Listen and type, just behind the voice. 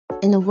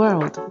In a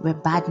world where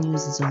bad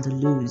news is on the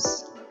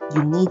loose,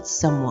 you need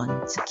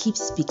someone to keep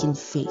speaking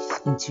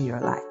faith into your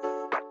life.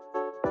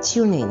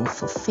 Tune in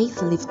for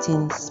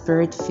faith-lifting,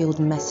 spirit-filled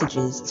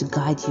messages to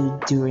guide you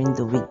during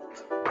the week.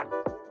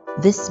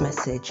 This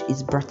message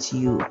is brought to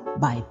you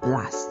by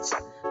Blast,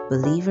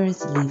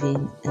 believers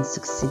living and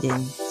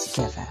succeeding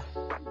together.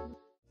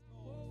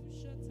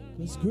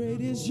 Because great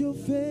is your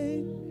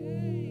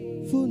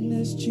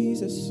faithfulness,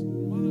 Jesus.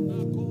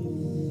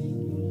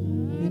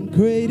 And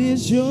great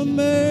is your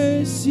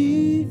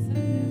mercy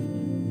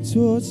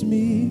towards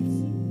me.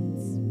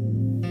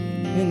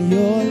 And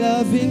your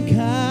loving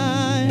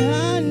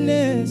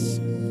kindness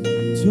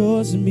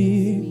towards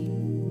me.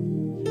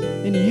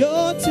 And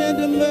your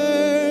tender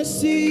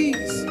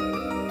mercies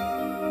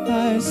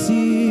I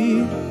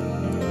see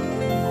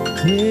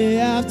day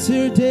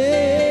after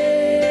day.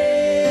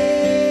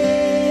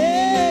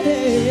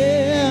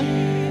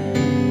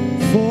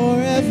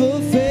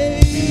 Forever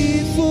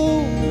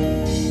faithful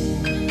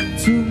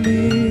to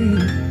me,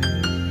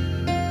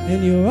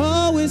 and you're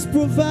always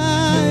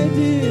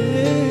providing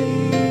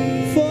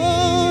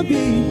for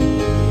me.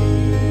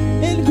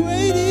 And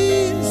great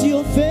is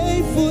your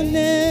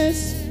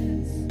faithfulness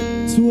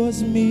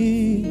towards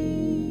me,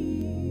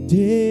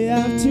 day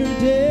after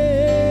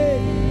day.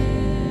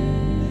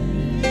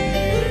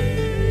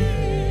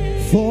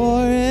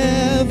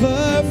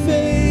 Forever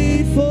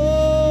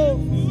faithful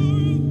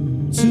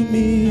to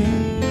me.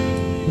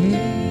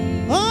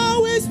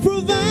 Always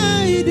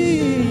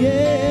providing,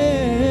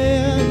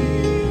 yeah,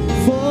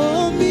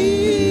 for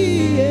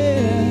me,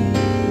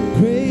 yeah.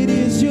 Great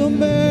is your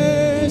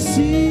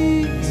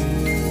mercies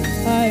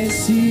I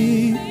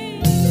see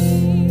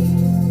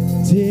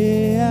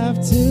day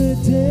after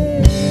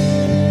day.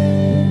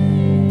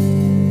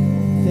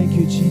 Thank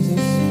you,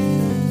 Jesus.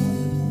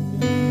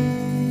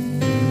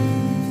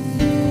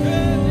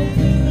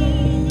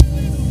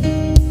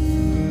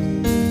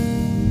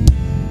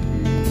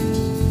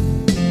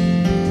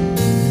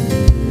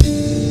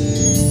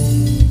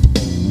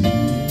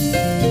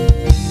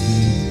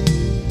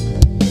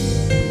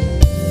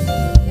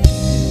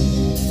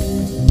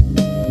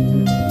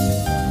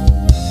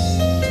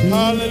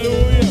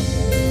 Hallelujah.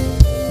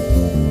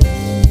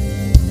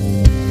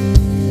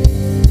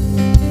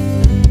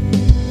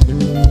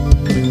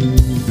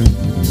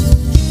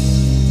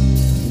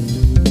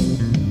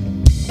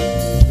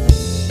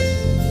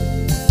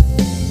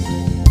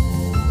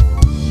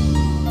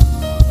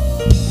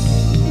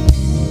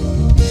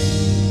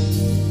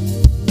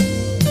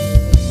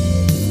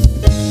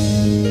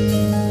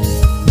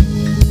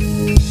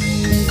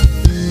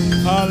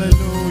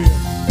 Hallelujah.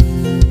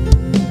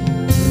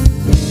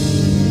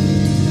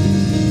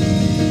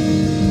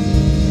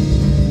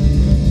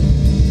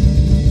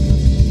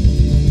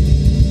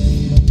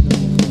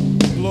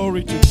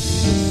 Glory to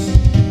Jesus.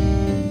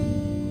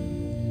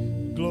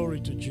 Glory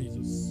to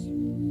Jesus.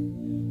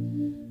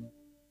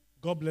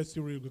 God bless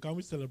you real good. Can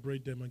we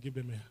celebrate them and give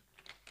them a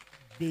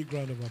big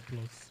round of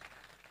applause?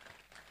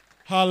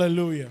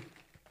 Hallelujah.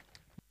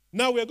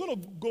 Now we're going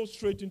to go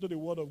straight into the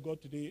Word of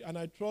God today, and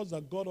I trust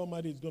that God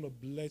Almighty is going to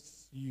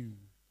bless you.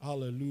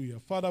 Hallelujah.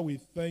 Father, we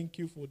thank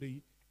you for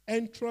the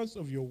entrance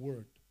of your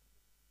Word.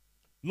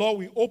 Lord,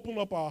 we open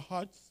up our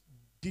hearts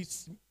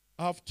this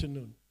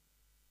afternoon.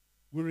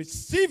 We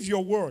receive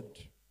your Word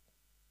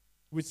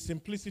with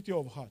simplicity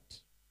of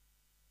heart.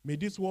 May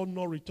this word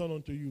not return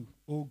unto you,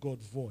 O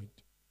God, void.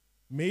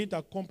 May it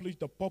accomplish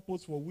the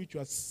purpose for which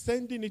you are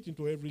sending it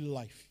into every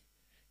life.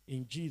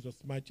 In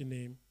Jesus' mighty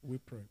name we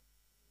pray.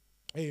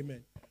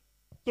 Amen.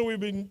 So we've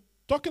been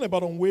talking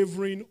about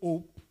unwavering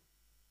hope,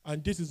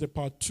 and this is a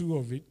part 2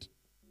 of it.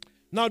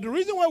 Now, the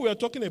reason why we are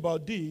talking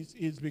about this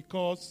is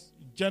because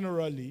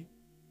generally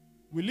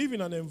we live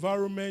in an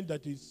environment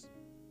that is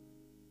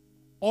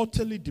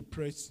utterly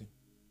depressing.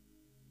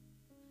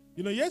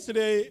 You know,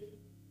 yesterday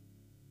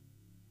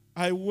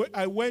I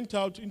went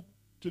out into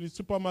the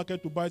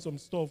supermarket to buy some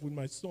stuff with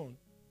my son.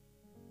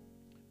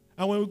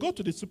 And when we got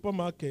to the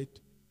supermarket,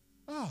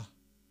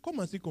 come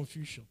and see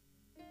confusion.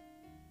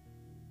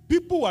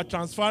 People were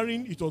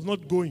transferring, it was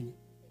not going.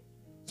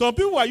 Some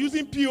people were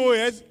using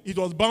POS, it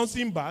was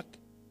bouncing back.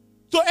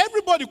 So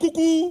everybody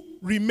cuckoo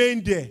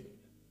remained there.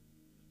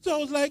 So I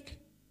was like,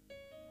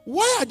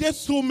 why are there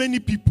so many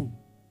people?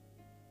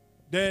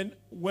 Then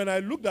when I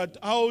looked at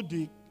how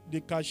the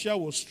cashier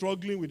was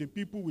struggling with the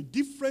people with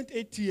different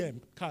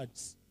ATM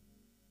cards.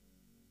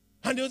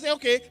 And they would say,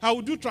 okay, I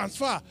will do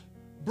transfer.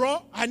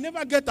 Bro, I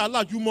never get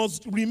alert. You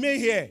must remain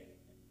here.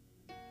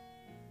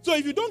 So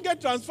if you don't get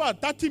transfer,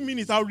 30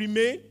 minutes, I'll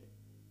remain.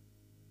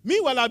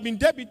 Meanwhile, I've been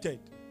debited.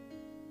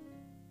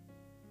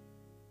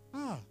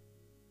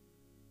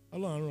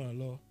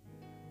 Hello.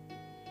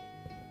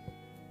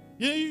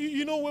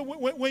 You know,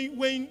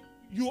 when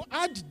you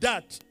add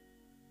that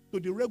to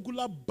the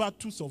regular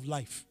battles of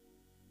life,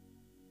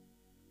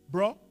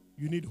 bro,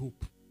 you need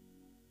hope.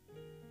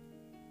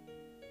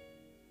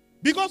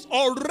 Because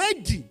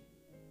already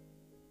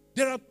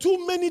there are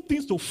too many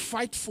things to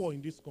fight for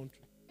in this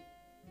country.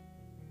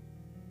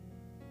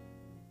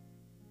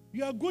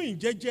 You are going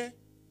jeje,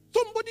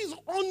 Somebody's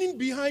running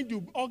behind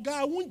you. Oh,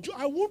 God,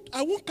 I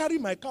won't carry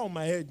my car on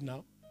my head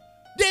now.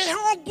 They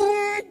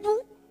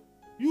all,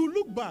 you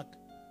look back.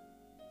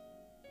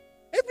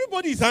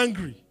 Everybody is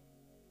angry.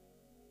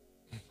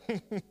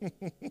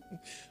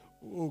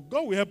 Oh,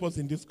 God will help us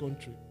in this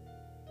country.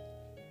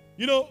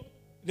 You know,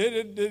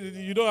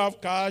 you don't have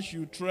cash,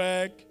 you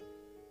trek.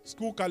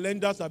 School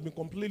calendars have been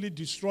completely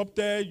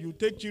disrupted. You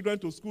take children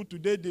to school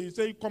today, they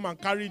say come and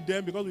carry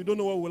them because we don't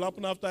know what will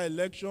happen after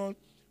election.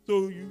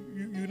 So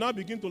you now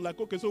begin to like,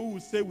 okay, so who will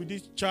stay with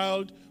this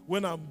child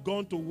when I'm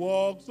gone to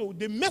work? So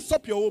they mess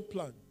up your whole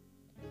plan.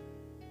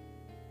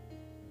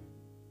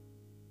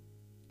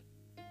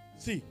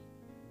 See,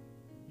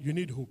 you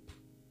need hope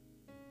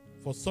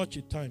for such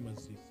a time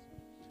as this.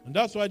 And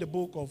that's why the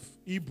book of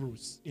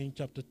Hebrews in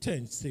chapter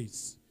 10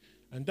 says,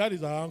 and that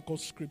is our anchor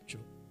scripture.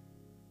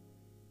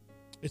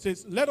 It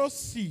says, let us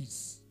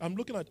seize, I'm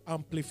looking at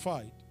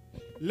Amplified,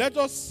 let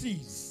us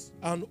seize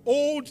and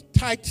hold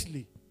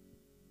tightly,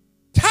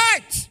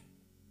 tight,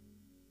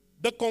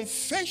 the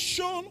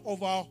confession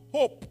of our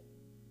hope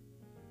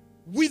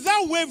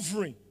without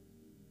wavering.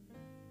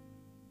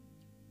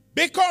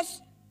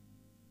 Because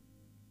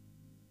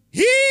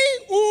he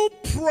who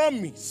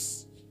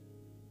promised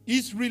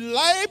is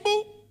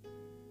reliable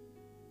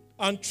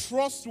and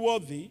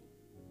trustworthy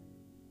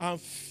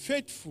and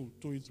faithful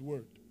to his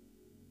word.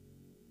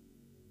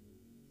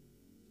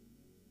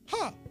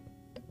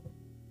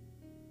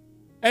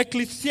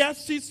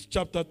 Ecclesiastes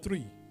chapter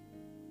 3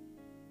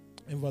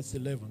 and verse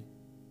 11.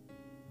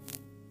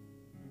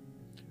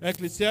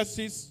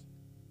 Ecclesiastes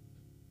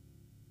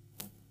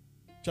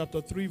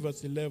chapter 3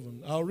 verse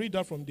 11. I'll read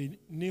that from the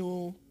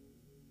new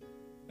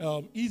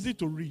easy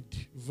to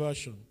read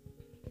version.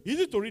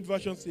 Easy to read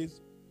version says,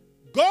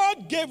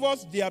 God gave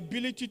us the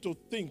ability to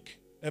think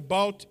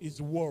about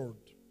his word.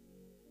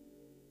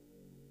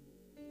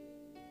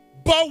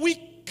 But we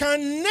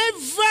can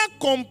never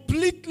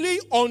completely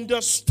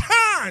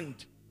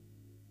understand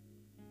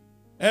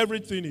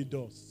everything he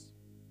does.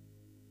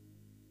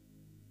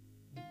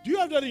 Do you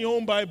have that in your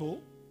own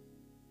Bible?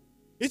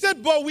 He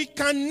said, but we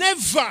can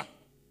never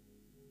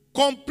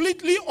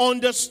completely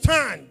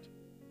understand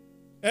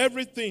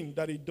everything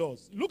that he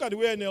does. Look at the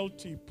way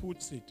NLT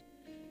puts it.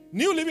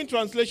 New Living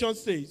Translation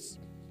says,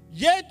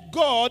 yet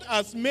God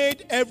has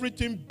made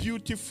everything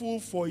beautiful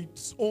for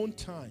its own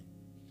time.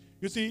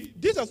 You see,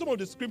 these are some of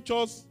the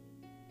scriptures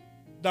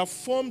that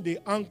form the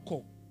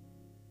anchor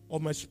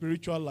of my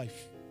spiritual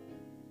life.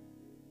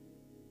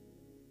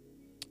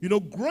 You know,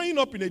 growing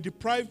up in a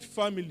deprived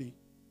family,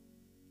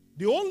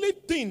 the only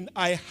thing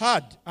I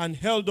had and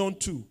held on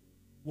to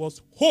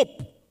was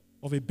hope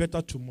of a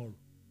better tomorrow.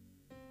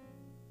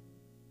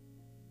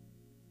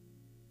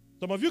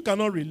 Some of you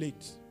cannot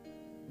relate.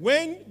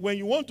 When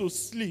you want to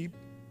sleep,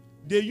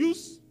 they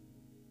use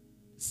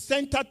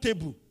center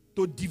table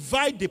to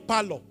divide the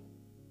parlor,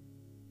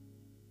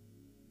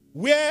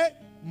 where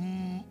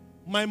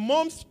my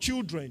mom's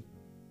children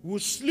will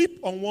sleep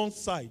on one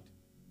side.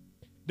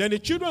 Then the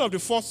children of the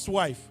first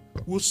wife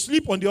will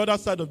sleep on the other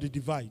side of the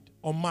divide,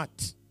 on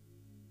mat.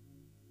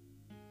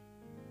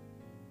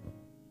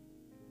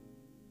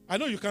 I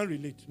know you can't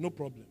relate, no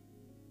problem.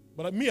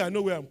 But me, I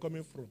know where I'm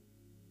coming from.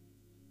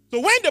 So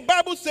when the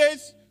Bible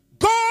says,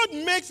 God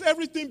makes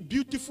everything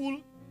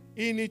beautiful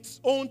in its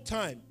own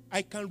time,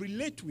 I can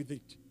relate with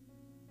it.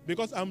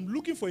 Because I'm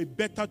looking for a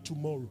better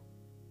tomorrow.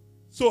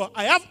 So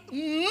I have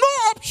no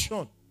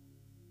option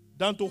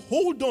than to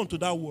hold on to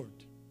that word.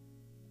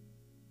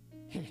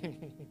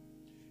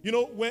 You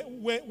know,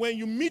 when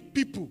you meet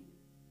people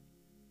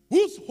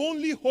whose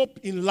only hope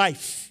in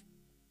life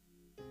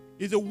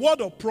is a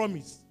word of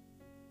promise,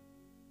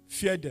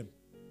 fear them.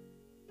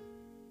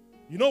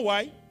 You know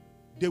why?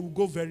 They will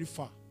go very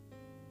far.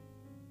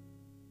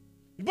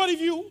 But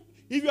if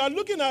you are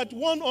looking at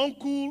one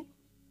uncle,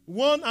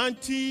 one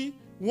auntie,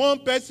 one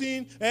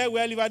person,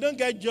 well, if I don't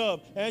get a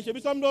job, should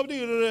be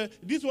somebody,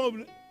 this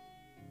one.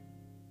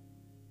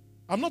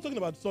 I'm not talking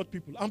about such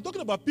people. I'm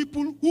talking about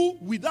people who,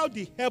 without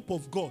the help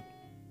of God,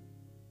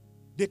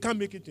 they can't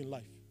make it in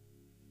life.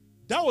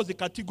 That was the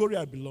category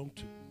I belonged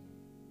to.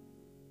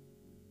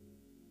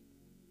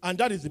 And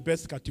that is the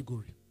best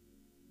category.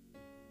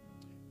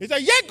 He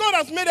said, yet God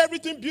has made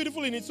everything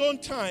beautiful in its own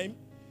time.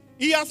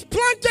 He has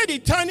planted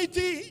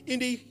eternity in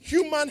the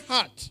human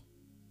heart.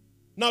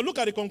 Now look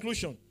at the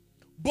conclusion.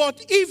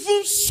 But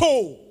even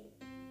so,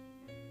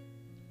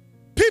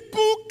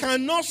 people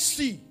cannot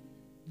see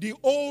the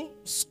whole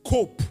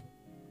scope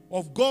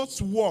of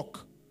God's work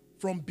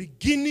from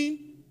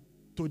beginning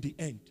to the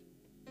end.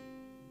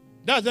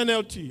 That's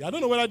NLT. I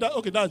don't know whether that,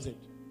 okay, that's it.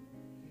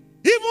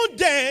 Even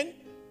then,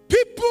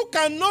 people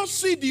cannot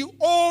see the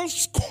whole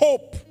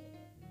scope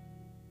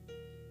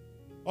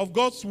of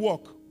God's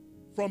work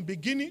from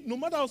beginning, no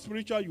matter how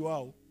spiritual you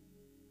are.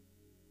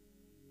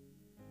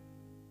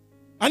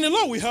 And the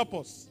Lord will help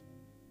us.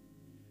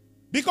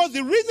 Because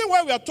the reason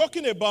why we are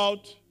talking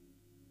about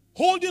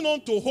holding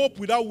on to hope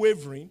without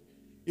wavering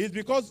is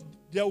because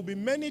there will be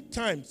many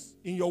times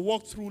in your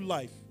walk through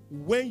life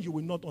when you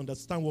will not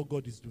understand what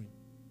God is doing.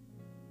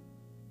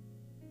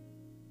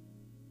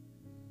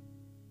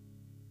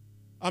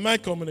 Am I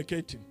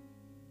communicating?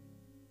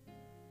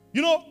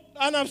 You know,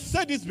 and I've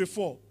said this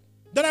before,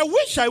 that I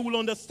wish I would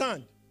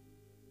understand.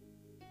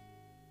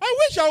 I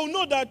wish I would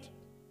know that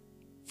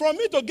for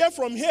me to get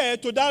from here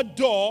to that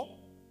door,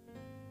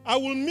 I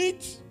will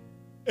meet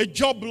a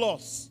job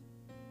loss.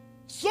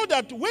 So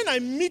that when I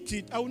meet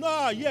it, I will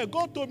know, yeah,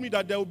 God told me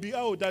that there will be,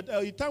 that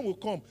a time will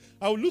come.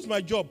 I will lose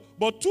my job.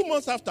 But 2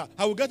 months after,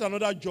 I will get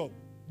another job.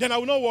 Then I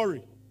will not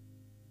worry.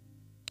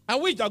 I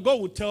wish that God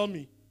would tell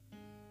me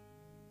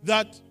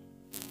that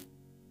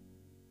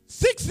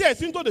 6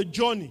 years into the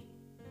journey,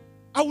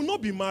 I will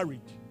not be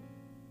married.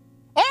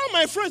 All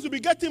my friends will be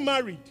getting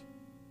married.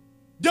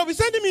 They'll be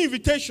sending me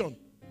invitation.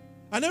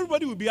 And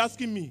everybody will be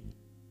asking me,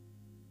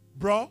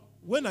 bro,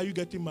 when are you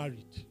getting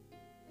married?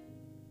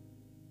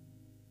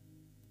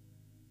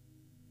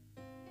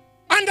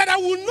 And that I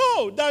will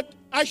know that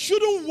I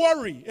shouldn't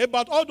worry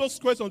about all those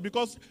questions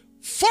because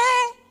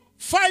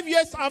 4-5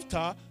 years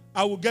after,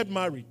 I will get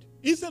married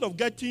instead of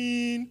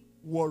getting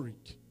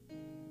worried.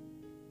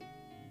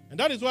 And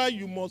that is why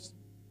you must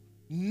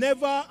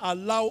never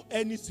allow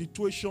any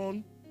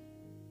situation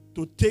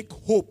to take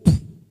hope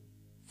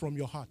from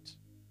your heart.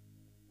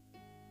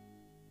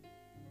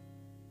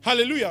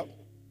 Hallelujah.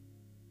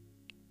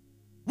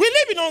 We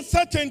live in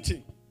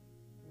uncertainty.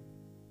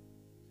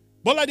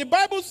 But like the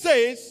Bible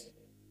says,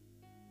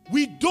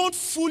 we don't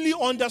fully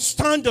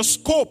understand the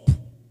scope.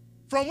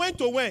 From when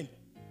to when?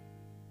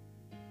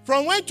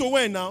 From when to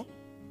when now?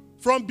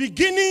 From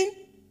beginning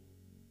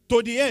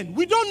to the end.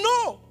 We don't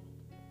know.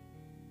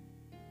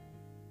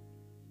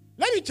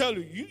 Let me tell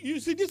you, you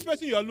see this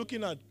person you are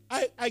looking at,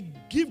 I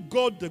give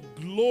God the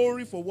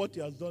glory for what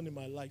he has done in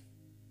my life.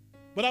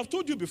 But I've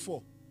told you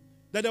before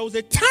that there was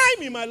a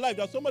time in my life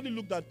that somebody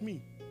looked at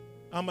me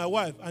and my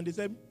wife and they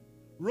said,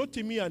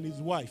 Rotimi and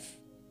his wife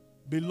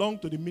belong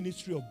to the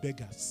ministry of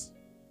beggars.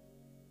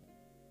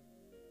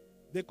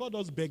 They called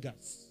us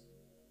beggars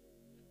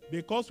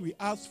because we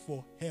asked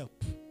for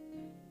help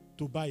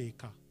to buy a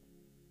car.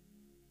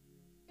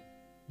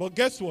 But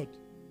guess what?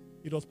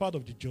 It was part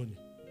of the journey.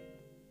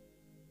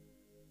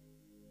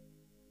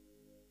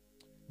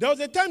 There was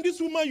a time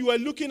this woman you were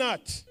looking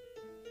at,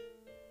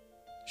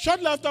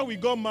 shortly after we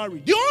got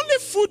married, the only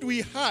food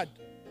we had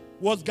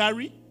was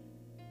gari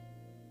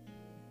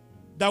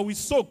that we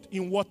soaked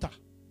in water.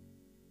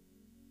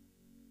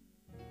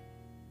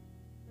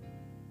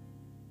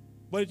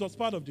 But it was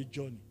part of the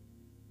journey.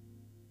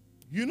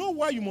 You know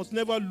why you must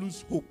never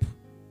lose hope?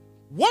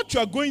 What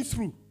you are going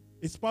through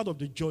is part of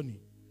the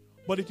journey,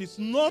 but it is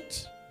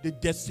not the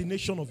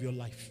destination of your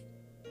life.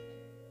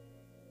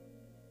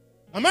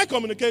 Am I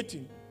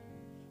communicating?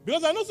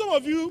 Because I know some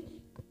of you,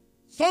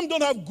 some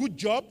don't have good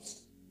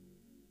jobs.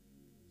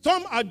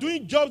 Some are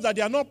doing jobs that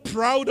they are not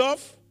proud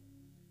of.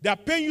 They are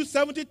paying you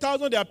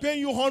 70,000, they are paying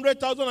you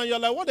 100,000, and you're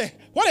like, what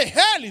the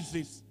hell is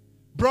this?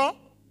 Bro,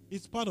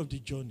 it's part of the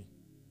journey.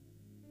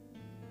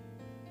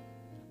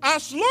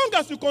 As long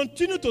as you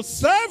continue to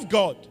serve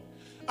God,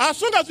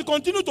 as long as you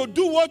continue to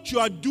do what you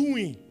are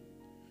doing,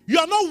 you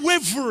are not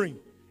wavering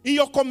in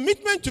your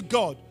commitment to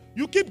God.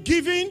 You keep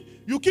giving,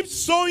 you keep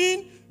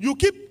sowing, you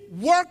keep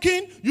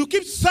working, you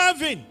keep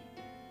serving.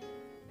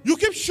 You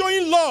keep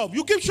showing love,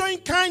 you keep showing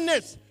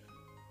kindness.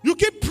 You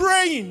keep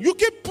praying, you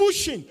keep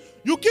pushing,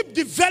 you keep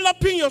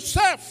developing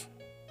yourself.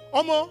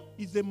 Omo,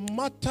 it's a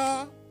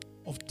matter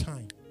of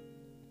time.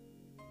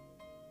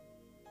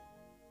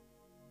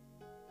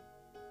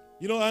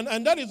 You know,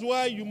 and that is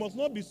why you must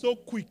not be so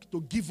quick to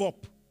give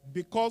up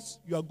because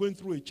you are going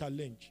through a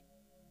challenge.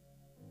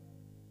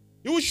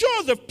 It will show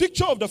us a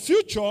picture of the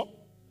future,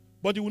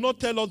 but it will not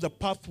tell us the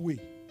pathway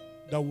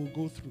that we'll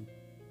go through.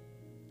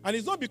 And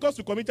it's not because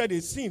you committed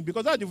a sin,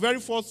 because that's the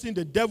very first sin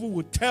the devil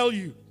will tell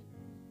you.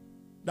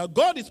 That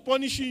God is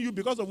punishing you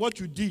because of what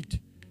you did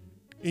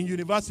in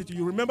university.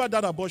 You remember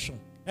that abortion?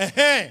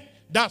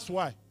 That's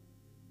why.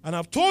 And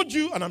I've told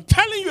you, and I'm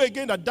telling you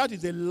again, that that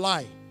is a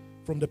lie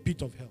from the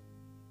pit of hell.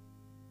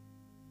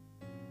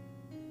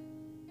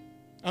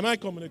 Am I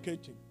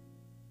communicating?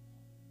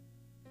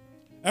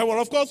 And well,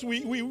 of course,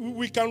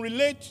 we can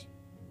relate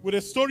with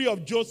the story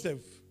of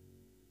Joseph,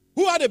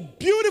 who had a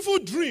beautiful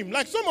dream,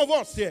 like some of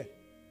us here.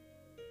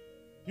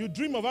 You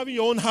dream of having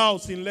your own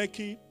house in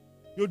Lekki.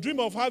 You dream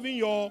of having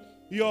your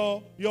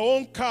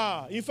own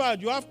car. In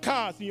fact, you have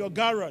cars in your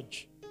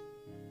garage.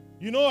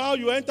 You know how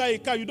you enter a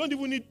car. You don't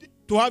even need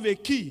to have a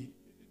key.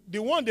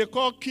 The one they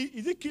call key,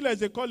 is it keyless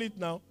they call it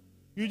now?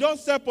 You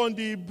just step on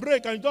the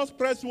brake and you just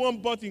press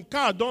one button.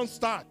 Car don't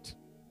start.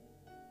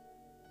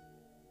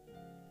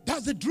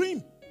 That's the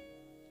dream.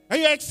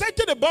 And you're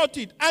excited about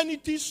it. And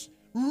it is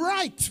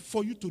right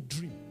for you to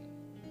dream.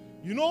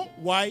 You know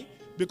why?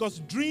 Because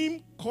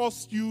dream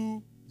costs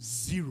you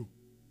 0.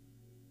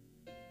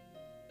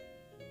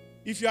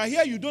 If you are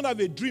here, you don't have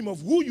a dream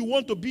of who you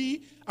want to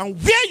be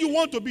and where you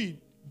want to be,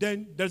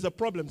 then there's a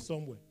problem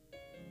somewhere.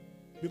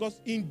 Because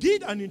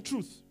indeed and in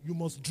truth, you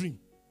must dream.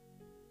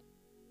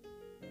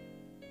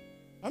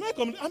 Am I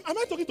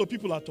talking to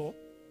people at all?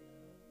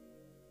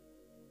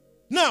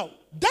 Now,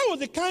 that was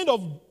the kind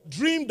of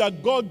dream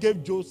that God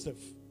gave Joseph.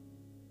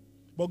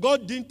 But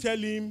God didn't tell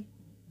him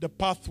the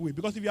pathway.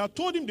 Because if you had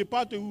told him the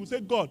pathway, he would say,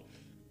 God,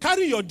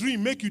 carry your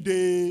dream, make you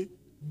dey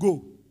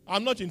go.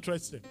 I'm not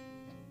interested.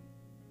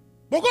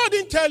 But God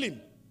didn't tell him.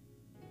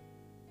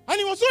 And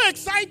he was so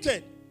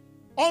excited.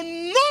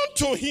 Unknown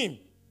to him,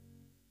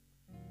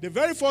 the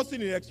very first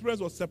thing he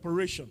experienced was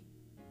separation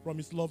from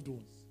his loved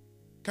ones.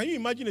 Can you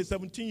imagine a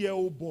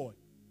 17-year-old boy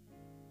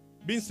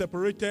being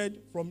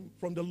separated from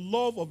the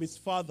love of his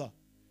father?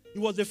 He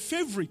was a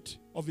favorite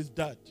of his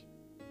dad.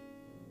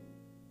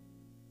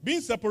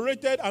 Being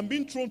separated and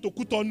being thrown to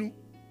Kutonu,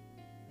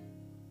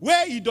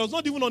 where he does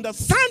not even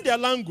understand their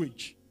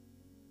language.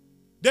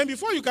 Then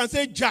before you can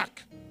say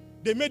Jack,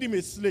 they made him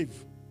a slave.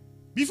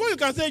 Before you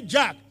can say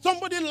Jack,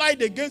 somebody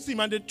lied against him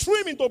and they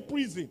threw him into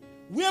prison.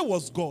 Where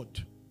was God?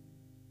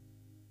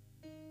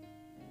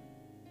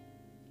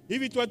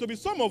 If it were to be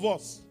some of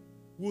us,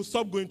 we'll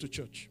stop going to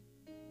church.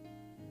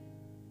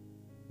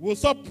 We'll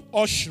stop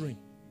ushering.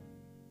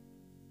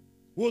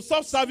 We'll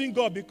stop serving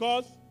God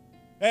because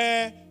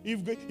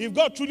if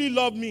God truly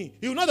loved me,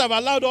 he would not have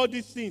allowed all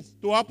these things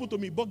to happen to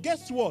me. But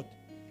guess what?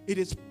 It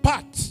is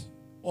part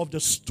of the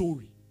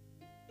story.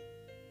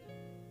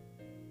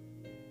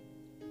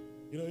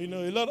 You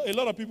know, a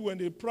lot of people, when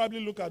they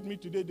probably look at me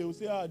today, they will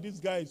say, this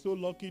guy is so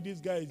lucky, this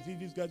guy is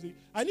this guy is this.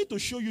 I need to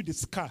show you the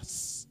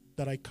scars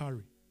that I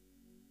carry.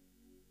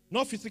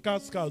 Not physical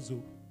scars,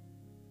 though.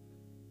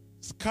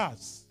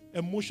 Scars,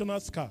 emotional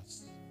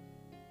scars.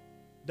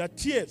 The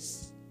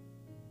tears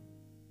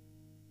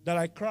that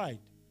I cried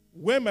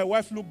when my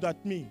wife looked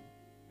at me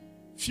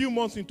few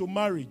months into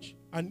marriage,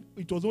 and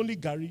it was only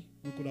Gary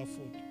we could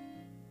afford.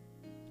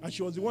 And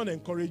she was the one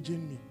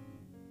encouraging me.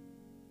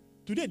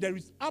 Today, there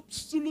is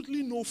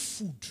absolutely no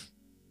food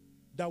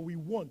that we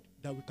want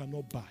that we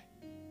cannot buy.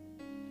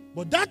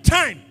 But that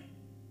time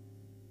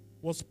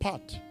was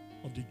part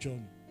of the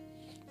journey.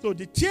 So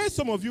the tears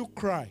some of you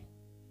cry,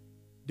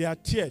 they are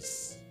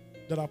tears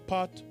that are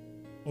part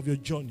of your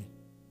journey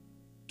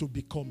to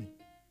becoming.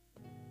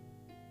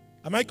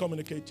 Am I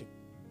communicating?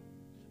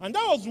 And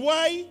that was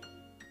why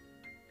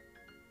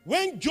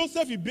when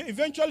Joseph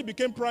eventually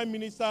became prime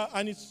minister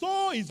and he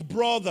saw his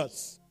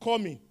brothers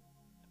coming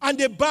and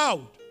they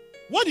bowed,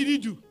 what did he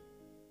do?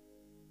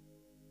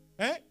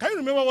 Can you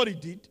remember what he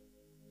did?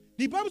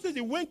 The Bible says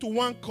he went to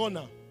one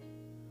corner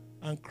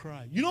and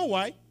cried. You know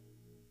why?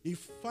 He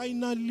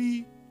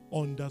finally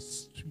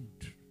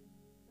understood.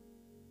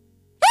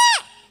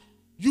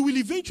 You will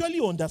eventually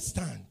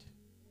understand.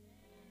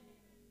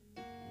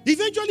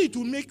 Eventually it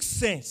will make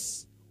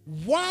sense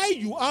why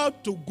you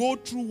have to go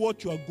through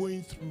what you are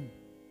going through.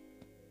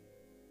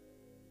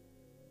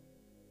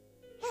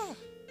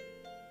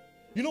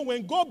 You know,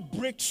 when God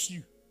breaks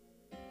you,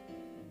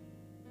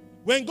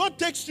 when God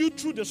takes you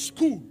through the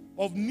school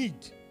of need,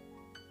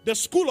 the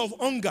school of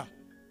hunger,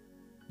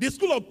 the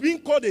school of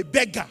being called a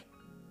beggar,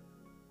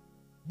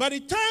 by the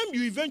time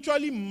you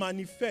eventually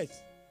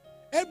manifest,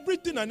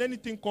 everything and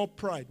anything called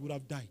pride would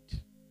have died.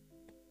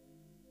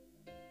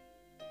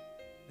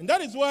 And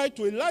that is why,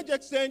 to a large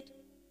extent,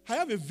 I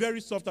have a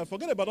very soft heart.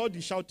 Forget about all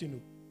the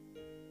shouting.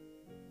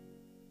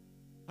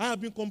 I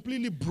have been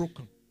completely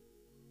broken.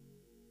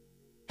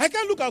 I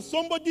can't look at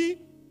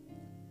somebody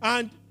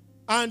and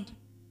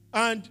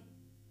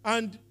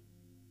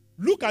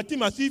look at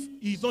him as if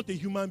he's not a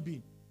human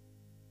being.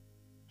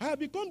 I have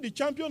become the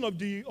champion of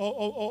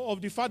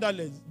the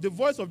fatherless, the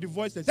voice of the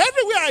voiceless,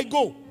 everywhere I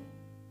go.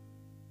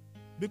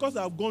 Because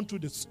I have gone through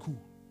the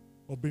school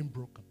of being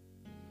broken.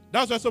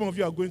 That's why some of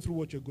you are going through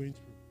what you're going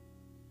through.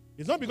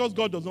 It's not because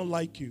God does not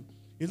like you.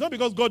 It's not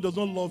because God does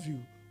not love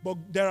you. But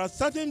there are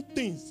certain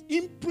things,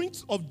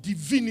 imprints of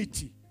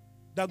divinity,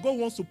 that God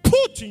wants to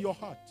put in your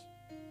heart.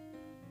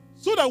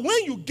 So that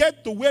when you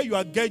get to where you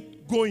are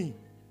going,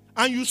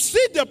 and you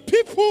see the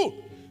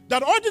people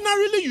that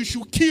ordinarily you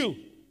should kill,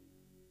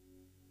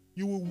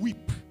 you will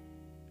weep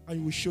and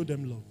you will show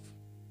them love.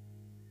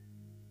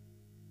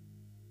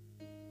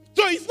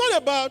 So it's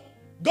not about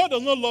God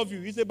does not love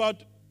you. It's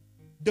about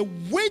the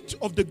weight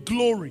of the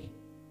glory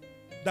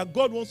that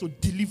God wants to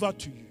deliver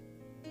to you.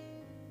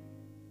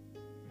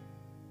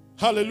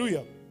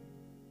 Hallelujah.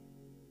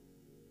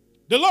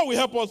 The Lord will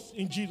help us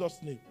in Jesus'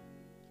 name.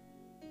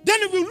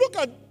 Then if we look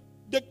at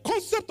the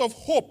concept of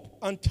hope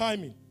and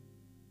timing,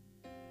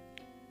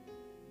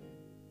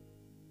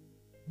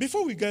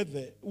 before we get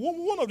there,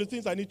 one of the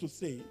things I need to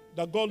say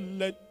that God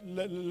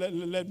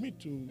led me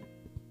to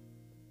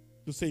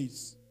say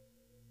is,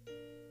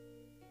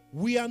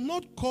 we are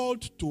not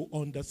called to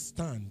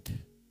understand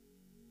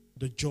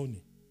the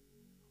journey.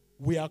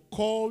 We are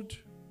called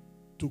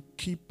to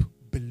keep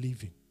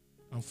believing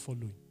and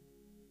following.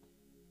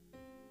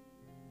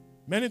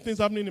 Many things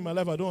happening in my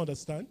life I don't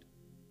understand.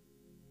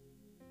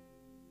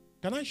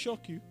 Can I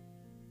shock you?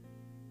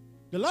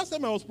 The last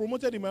time I was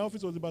promoted in my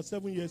office was about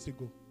 7 years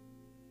ago.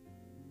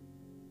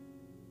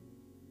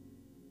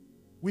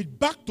 With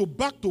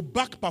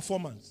back-to-back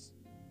performance.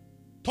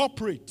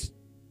 Top rate.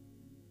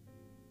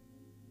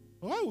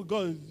 Why would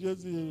God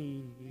just,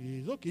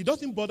 it's okay. It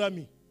doesn't bother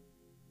me.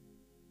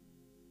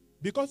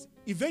 Because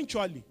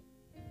eventually,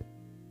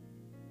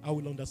 I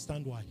will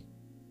understand why.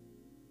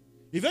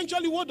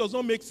 Eventually, what does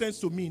not make sense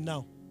to me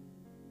now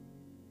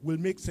will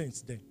make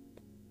sense then.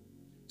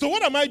 So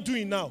what am I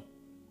doing now?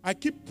 I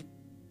keep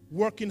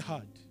working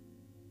hard.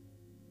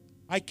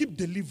 I keep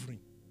delivering.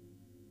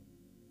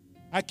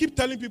 I keep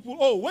telling people,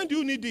 oh, when do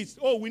you need this?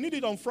 Oh, we need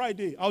it on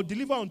Friday. I'll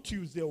deliver on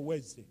Tuesday or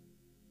Wednesday.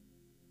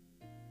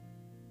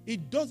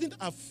 It doesn't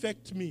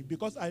affect me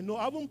because I know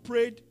I haven't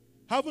prayed,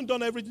 haven't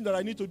done everything that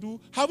I need to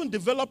do, haven't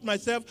developed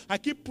myself. I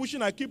keep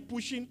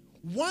pushing.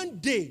 One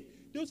day,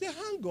 they'll say,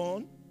 hang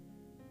on.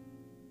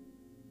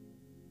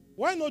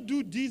 Why not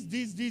do this,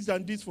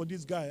 and this for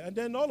this guy? And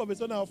then all of a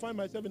sudden, I'll find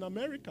myself in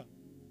America.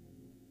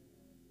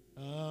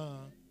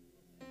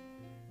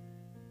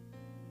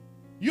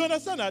 You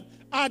understand that?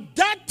 At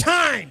that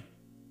time,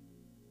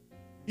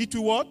 it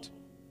will what?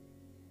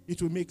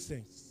 It will make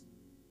sense.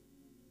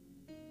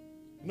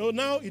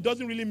 Now it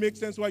doesn't really make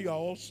sense why you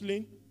are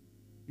hustling.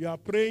 You are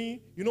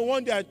praying.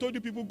 One day I told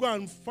you people go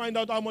and find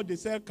out how much they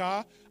sell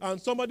car, and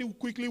somebody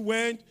quickly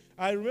went.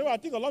 I remember, I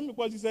think a lot of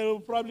people said, oh,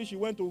 probably she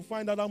went to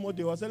find out how much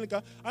they were selling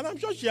car. And I'm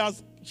sure she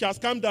has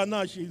calmed down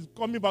now. She's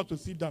coming back to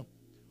sit down.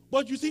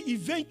 But you see,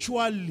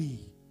 eventually,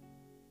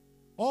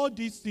 all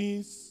these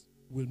things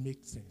will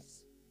make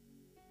sense.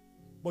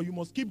 But you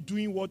must keep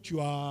doing what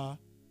you are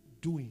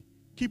doing.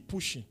 Keep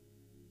pushing.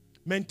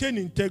 Maintain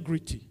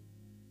integrity.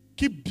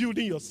 Keep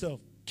building yourself.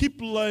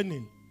 Keep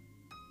learning.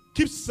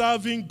 Keep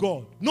serving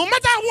God. No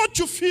matter what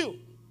you feel.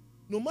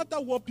 No matter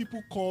what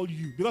people call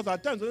you. Because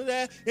at times,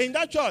 in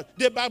that church,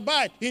 they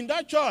backbite. In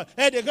that church,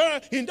 they go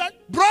in that.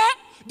 Bro,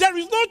 there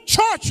is no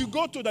church you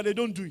go to that they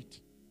don't do it.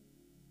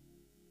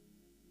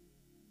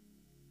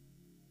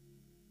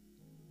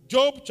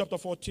 Job chapter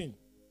 14.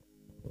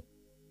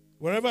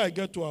 Wherever I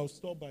get to, I'll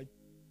stop by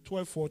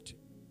 12:40.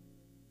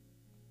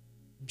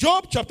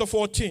 Job chapter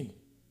 14.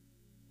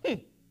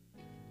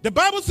 The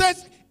Bible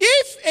says,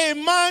 if a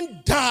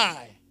man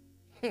die,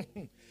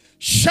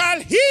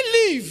 shall he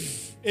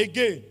live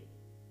again?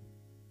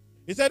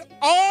 He said,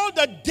 all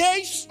the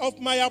days of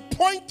my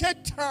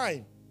appointed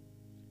time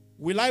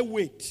will I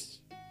wait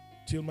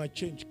till my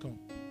change come.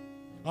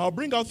 I'll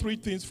bring out 3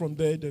 things from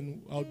there,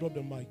 then I'll drop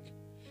the mic.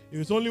 If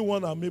it's only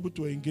one I'm able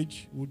to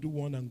engage, we'll do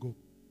one and go.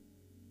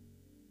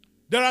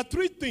 There are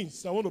 3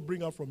 things I want to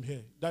bring out from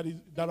here that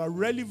are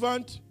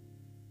relevant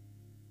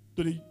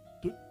to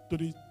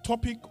the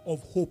topic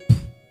of hope.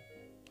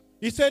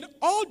 He said,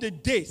 all the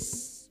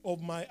days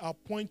of my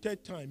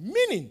appointed time,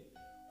 meaning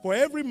for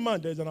every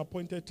man there's an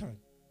appointed time.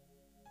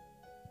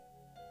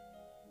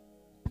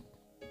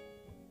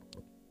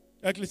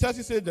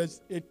 Ecclesiastes says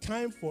there's a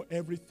time for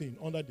everything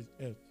under the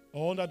earth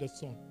or under the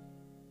sun.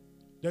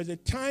 There's a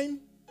time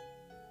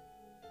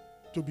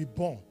to be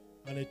born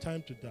and a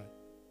time to die.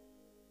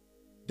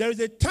 There is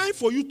a time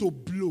for you to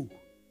blow.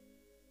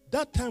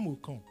 That time will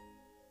come.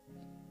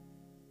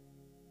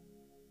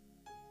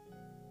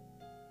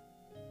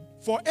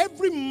 For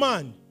every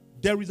man,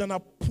 there is an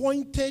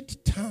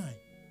appointed time.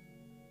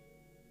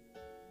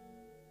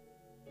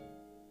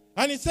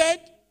 And he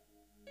said,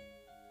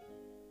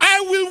 I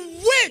will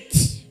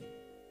wait.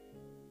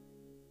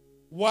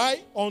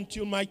 Why?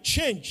 Until my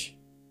change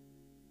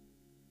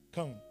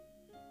come.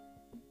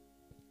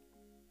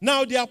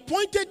 Now, the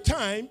appointed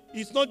time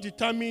is not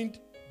determined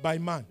by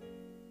man.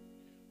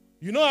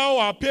 You know how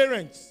our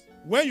parents,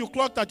 when you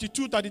clock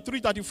 32, 33,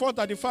 34,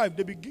 35,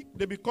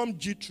 they become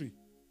jittery.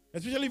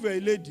 Especially if you're a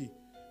lady.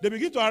 They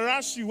begin to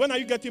harass you. When are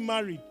you getting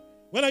married?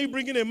 When are you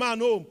bringing a man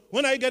home?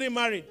 When are you getting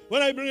married?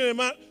 When are you bringing a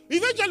man?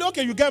 Eventually,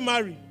 okay, you get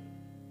married.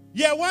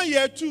 Year 1,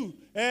 year 2.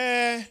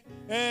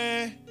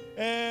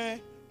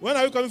 When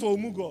are you coming for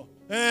Umugo?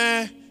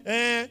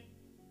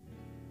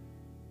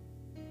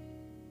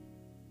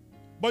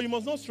 But you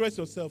must not stress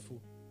yourself.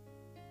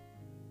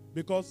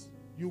 Because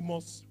you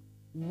must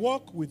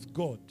walk with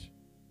God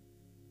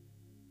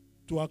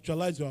to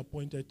actualize your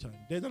appointed time.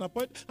 There's an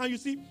appointed, and you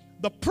see,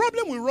 the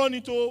problem we run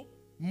into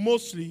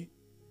mostly,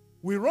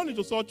 we run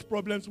into such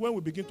problems when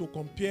we begin to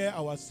compare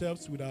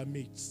ourselves with our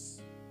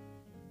mates.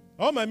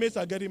 All my mates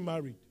are getting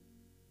married.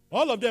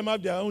 All of them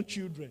have their own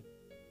children.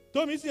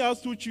 Tommy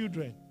has 2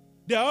 children.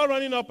 They are all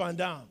running up and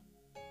down.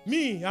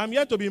 Me, I'm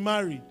yet to be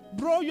married.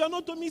 Bro, you are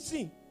not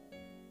missing.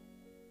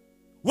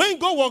 When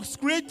God was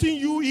creating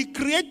you, He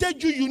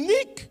created you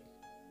unique.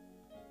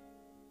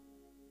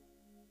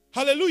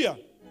 Hallelujah.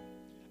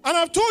 And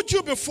I've told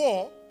you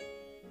before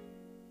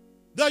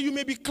that you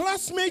may be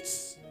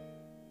classmates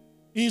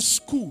in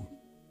school,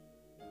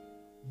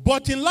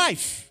 but in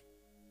life,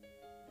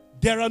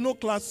 there are no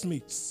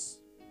classmates.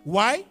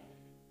 Why?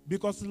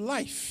 Because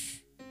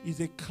life is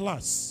a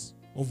class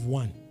of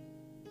one.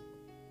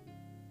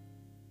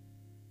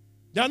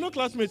 There are no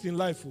classmates in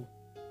life.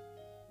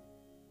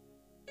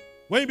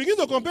 When you begin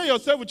to compare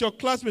yourself with your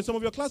classmates, some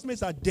of your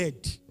classmates are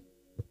dead.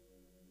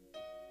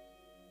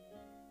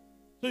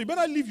 So you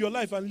better live your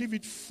life and live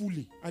it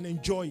fully and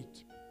enjoy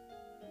it.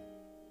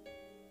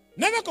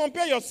 Never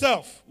compare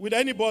yourself with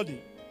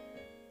anybody.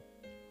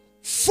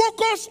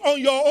 Focus on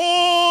your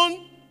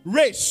own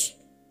race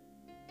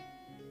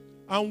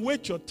and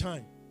wait your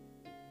time.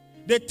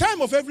 The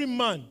time of every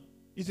man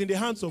is in the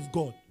hands of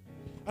God.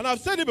 And I've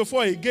said it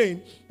before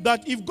again,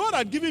 that if God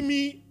had given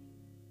me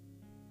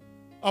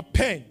a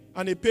pen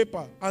and a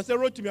paper and said,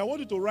 Rotimi, I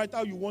want you to write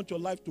how you want your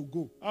life to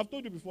go. I've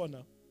told you before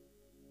now.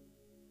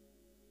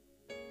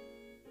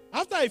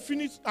 After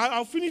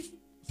I'll finish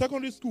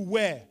secondary school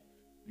where?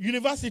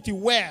 University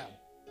where?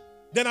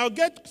 Then I'll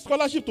get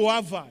scholarship to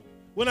Harvard.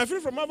 When I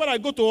finish from Harvard, I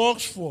go to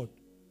Oxford.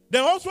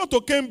 Then Oxford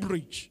to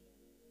Cambridge.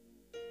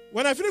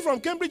 When I finish from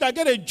Cambridge, I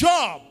get a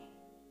job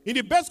in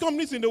the best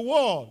companies in the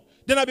world.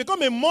 Then I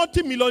become a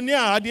multi-millionaire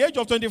at the age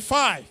of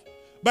 25.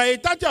 By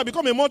age 30, I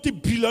become a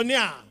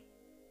multi-billionaire.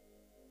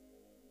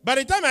 By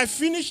the time I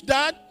finish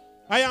that,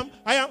 I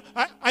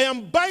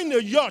am buying a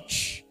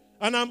yacht.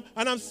 And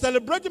I'm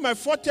celebrating my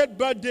 40th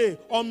birthday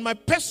on my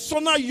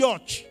personal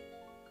yacht.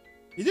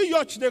 Is it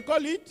yacht they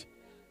call it?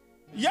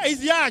 Yeah,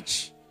 it's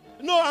yacht.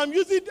 No, I'm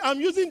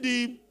using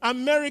the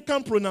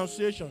American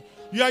pronunciation.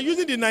 You are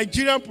using the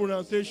Nigerian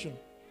pronunciation.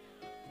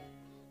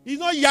 It's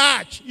not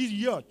yacht, it's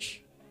yacht.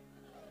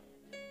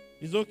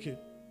 It's okay.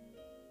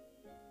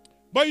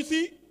 But you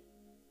see,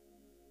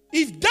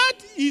 if that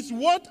is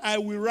what I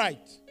will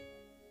write,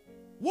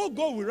 what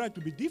God will write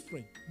will be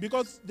different.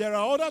 Because there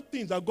are other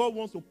things that God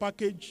wants to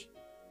package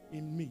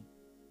in me.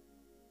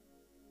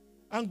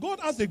 And God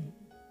has a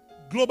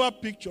global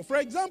picture. For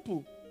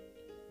example,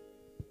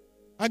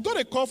 I got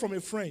a call from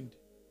a friend.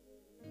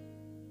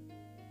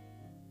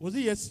 Was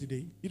it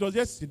yesterday? It was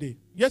yesterday.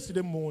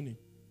 Yesterday morning.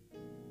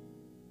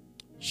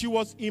 She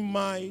was in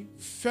my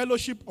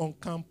fellowship on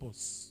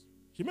campus.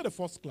 She made a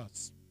first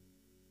class.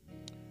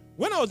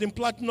 When I was in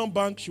Platinum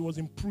Bank, she was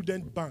in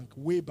Prudent Bank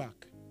way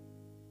back.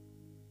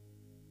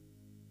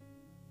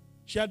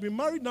 She had been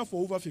married now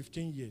for over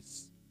 15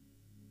 years.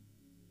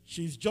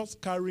 She's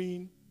just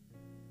carrying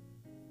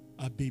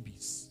her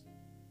babies.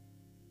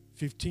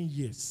 15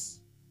 years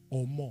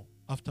or more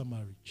after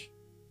marriage.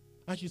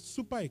 And she's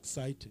super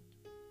excited.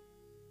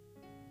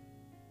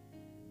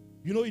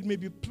 You know, it may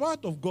be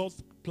part of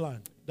God's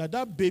plan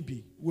that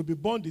baby will be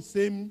born the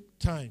same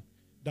time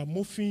that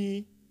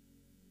Mofin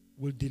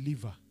will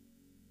deliver.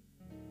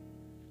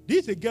 This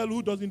is a girl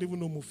who doesn't even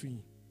know Mofin.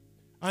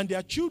 And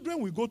their children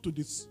will go to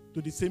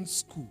the same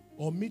school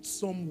or meet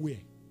somewhere.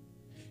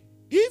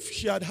 If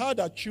she had had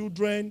her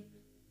children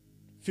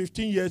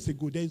 15 years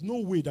ago, there is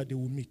no way that they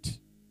will meet.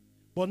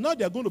 But now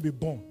they are going to be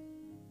born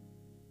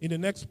in the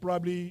next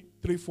probably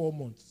 3-4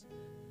 months.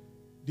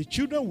 The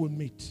children will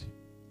meet.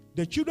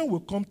 The children will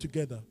come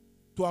together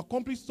to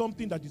accomplish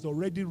something that is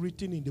already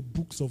written in the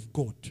books of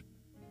God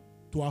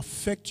to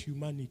affect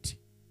humanity.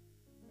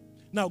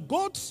 Now,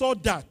 God saw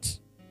that,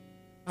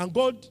 and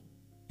God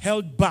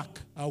held back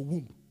our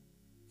womb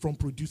from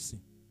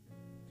producing.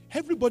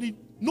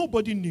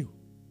 Nobody knew.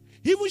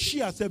 Even she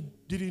herself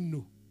didn't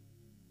know.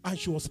 And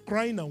she was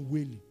crying and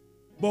wailing.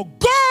 But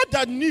God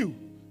that knew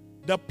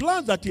the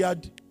plans that he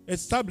had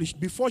established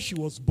before she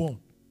was born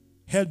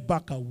held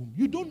back her womb.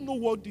 You don't know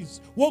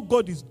what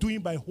God is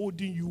doing by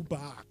holding you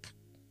back.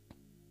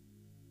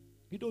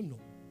 You don't know.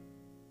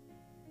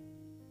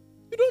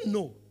 You don't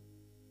know.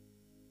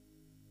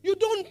 You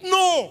don't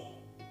know.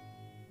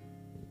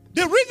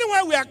 The reason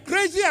why we are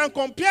crazy and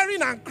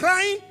comparing and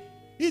crying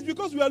is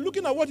because we are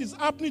looking at what is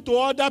happening to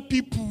other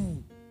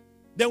people.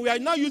 Then we are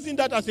now using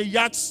that as a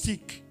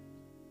yardstick.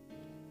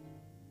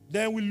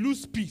 Then we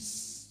lose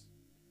peace.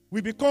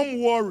 We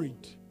become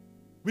worried.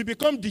 We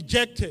become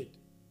dejected.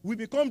 We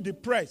become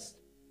depressed.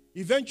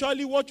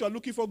 Eventually, what you are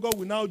looking for, God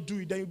will now do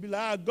it. Then you'll be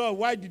like, God,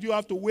 why did you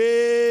have to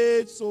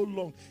wait so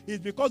long? It's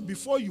because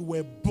before you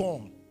were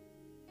born,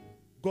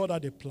 God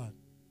had a plan.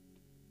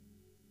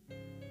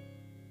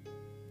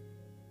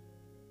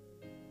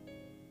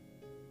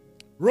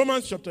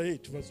 Romans chapter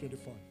 8, verse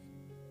 25.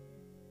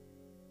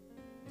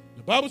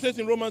 The Bible says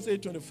in Romans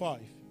 8:25,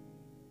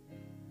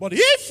 but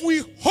if we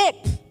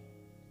hope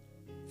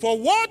for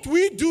what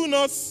we do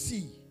not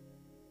see,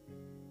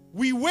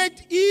 we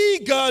wait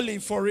eagerly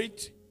for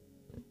it.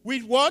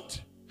 With what?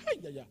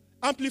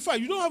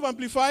 Amplified. You don't have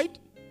amplified?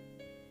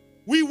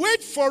 We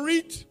wait for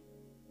it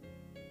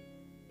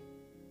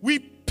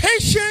with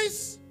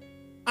patience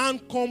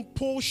and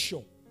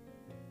composure.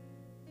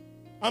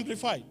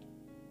 Amplified.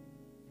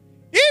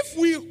 If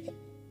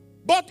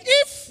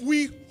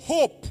we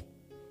hope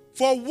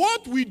for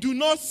what we do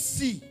not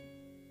see,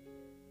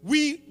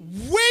 we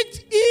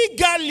wait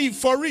eagerly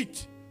for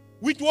it.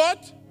 With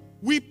what?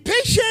 With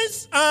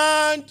patience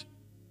and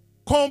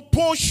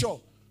composure.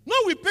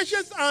 Not with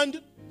patience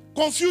and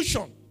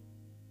confusion.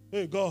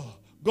 Hey, God,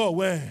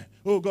 when?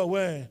 Oh, God,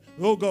 when?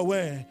 Oh, God,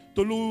 when?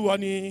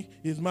 Toluwani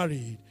is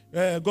married.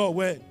 God,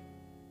 when?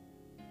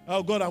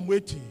 Oh, God, I'm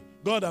waiting.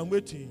 God, I'm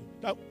waiting.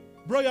 Now,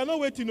 bro, you're not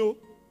waiting, no.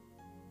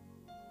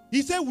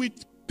 He said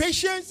with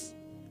patience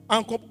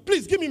and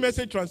please give me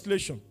message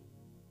translation.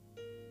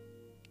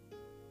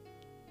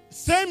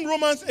 Same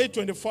Romans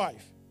 8:25.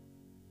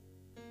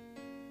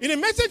 In a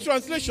message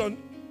translation,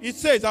 it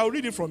says, I'll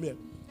read it from here.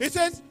 It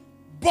says,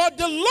 but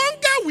the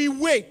longer we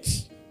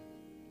wait,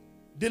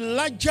 the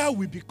larger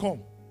we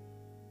become.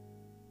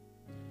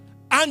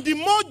 And the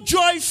more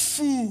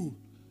joyful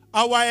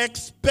our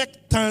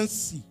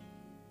expectancy.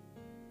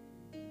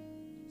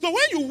 So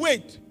when you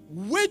wait,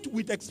 wait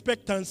with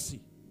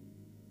expectancy.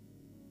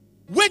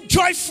 Wait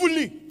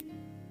joyfully.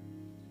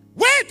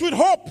 Wait with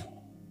hope.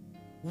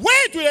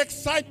 Wait with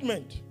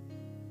excitement.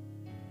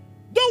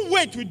 Don't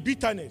wait with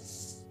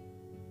bitterness.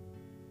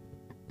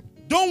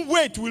 Don't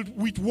wait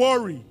with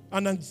worry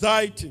and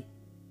anxiety.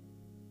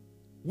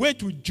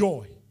 Wait with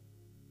joy.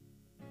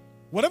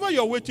 Whatever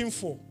you're waiting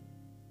for,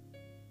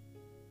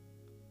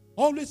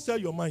 always tell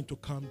your mind to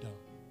calm down,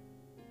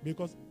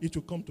 because it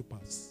will come to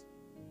pass.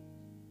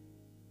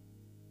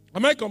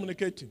 Am I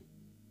communicating?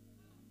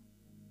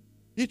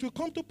 It will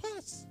come to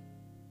pass.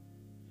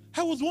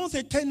 I was once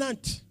a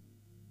tenant.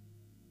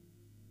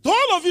 To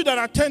all of you that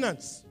are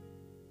tenants,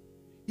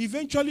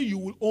 eventually you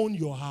will own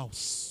your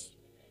house.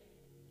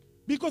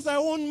 Because I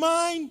own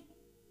mine.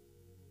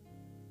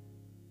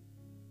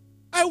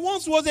 I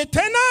once was a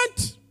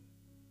tenant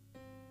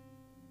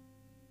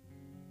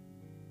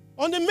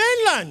on the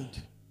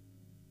mainland.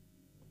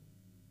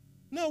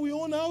 Now we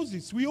own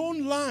houses, we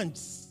own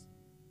lands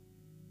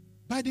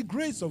by the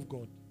grace of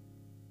God.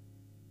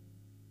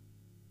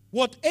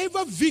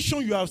 Whatever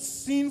vision you have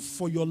seen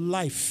for your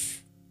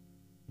life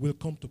will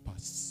come to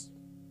pass.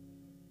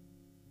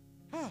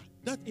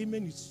 That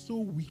amen is so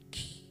weak.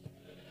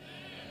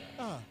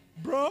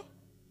 Bro,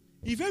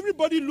 if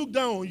everybody look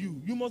down on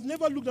you, you must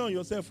never look down on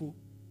yourself. Oh.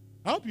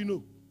 I hope you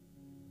know.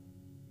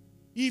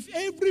 If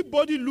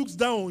everybody looks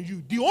down on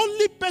you, the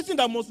only person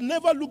that must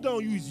never look down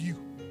on you is you.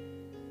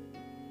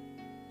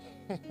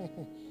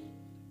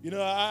 You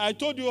know, I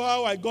told you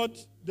how I got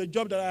the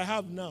job that I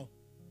have now.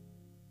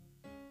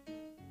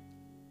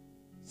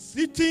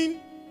 Sitting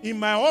in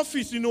my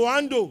office in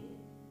Oando,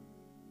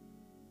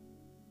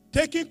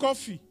 taking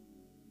coffee.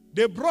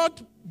 They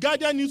brought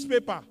Guardian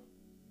newspaper.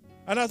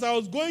 And as I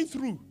was going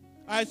through,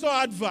 I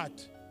saw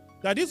advert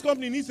that this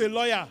company needs a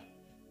lawyer.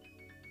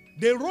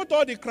 They wrote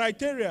all the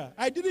criteria.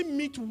 I didn't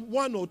meet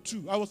one or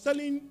two. I was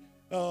telling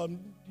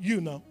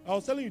you now. I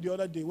was telling you the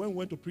other day when we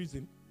went to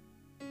prison.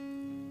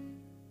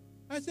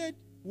 I said,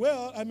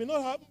 well, I may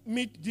not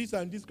meet this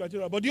and this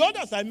criteria, but the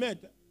others I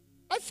met,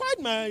 I filed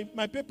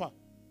my paper.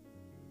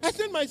 I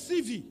sent my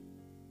CV.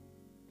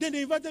 Then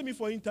they invited me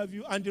for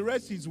interview, and the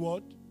rest is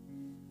what?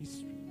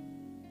 History.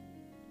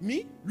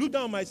 Me? Look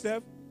down on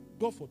myself?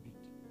 God forbid.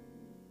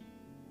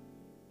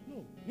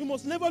 No. You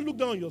must never look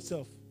down on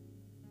yourself.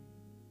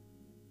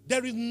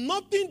 There is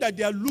nothing that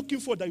they are looking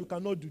for that you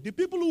cannot do. The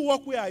people who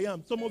walk where I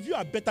am, some of you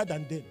are better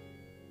than them.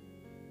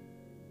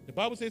 The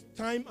Bible says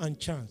time and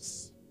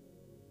chance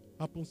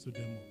happens to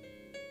them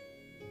all.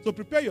 So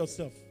prepare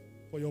yourself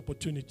for your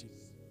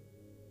opportunities.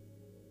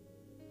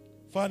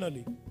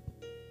 Finally,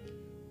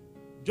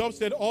 Job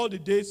said, all the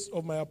days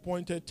of my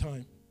appointed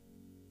time,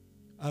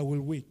 I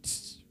will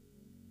wait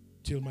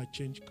till my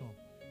change comes.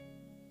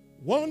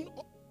 One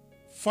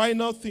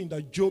final thing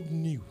that Job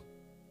knew,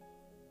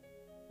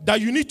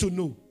 that you need to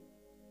know.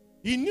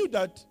 He knew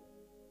that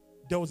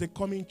there was a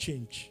coming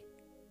change.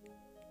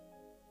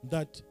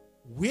 That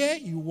where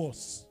he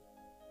was,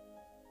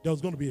 there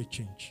was going to be a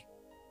change.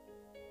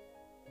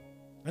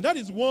 And that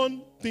is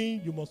one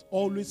thing you must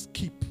always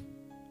keep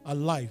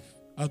alive,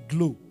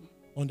 aglow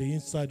on the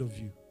inside of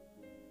you.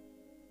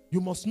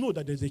 You must know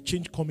that there's a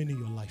change coming in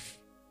your life.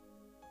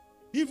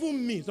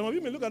 Even me, some of you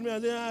may look at me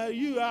and say,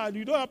 you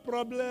don't have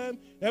problem,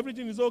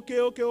 everything is okay.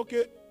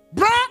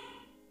 Bruh,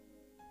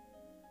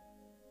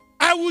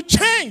 I will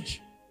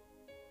change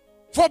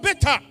for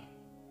better.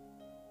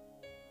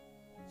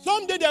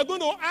 Someday they are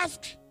going to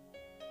ask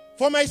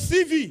for my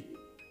CV,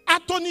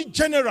 Attorney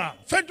General,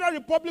 Federal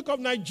Republic of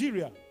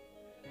Nigeria.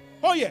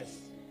 Oh yes.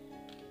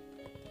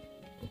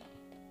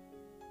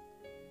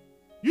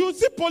 You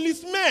see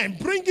policemen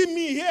bringing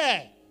me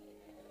here.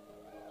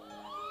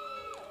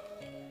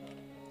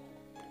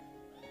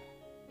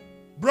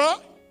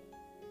 Bro,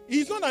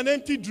 it's not an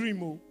empty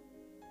dream. Oh.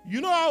 You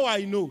know how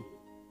I know?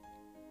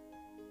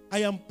 I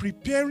am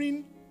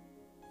preparing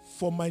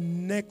for my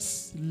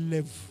next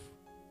level.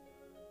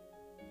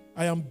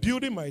 I am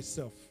building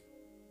myself.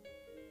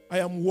 I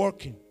am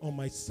working on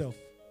myself.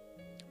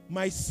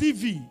 My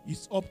CV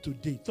is up to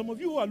date. Some of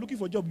you who are looking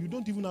for a job, you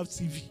don't even have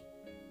CV.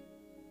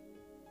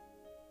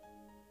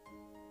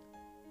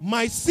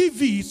 My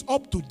CV is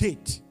up to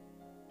date.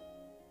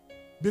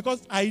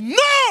 Because I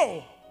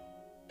know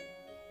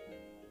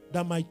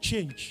that my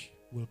change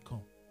will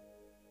come.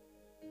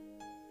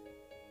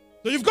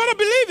 So you've got to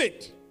believe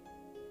it.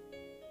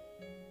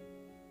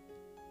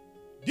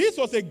 This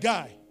was a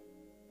guy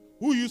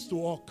who used to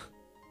walk,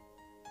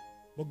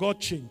 but God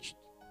changed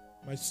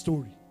my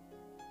story.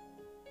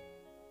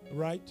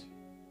 Right?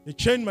 He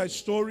changed my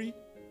story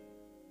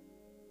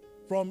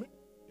from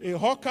a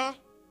hawker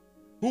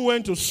who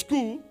went to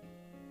school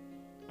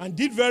and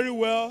did very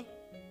well.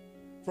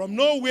 From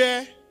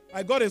nowhere,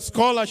 I got a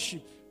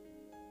scholarship.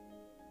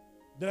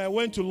 Then I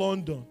went to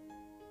London.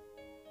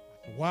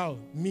 Wow,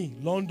 me,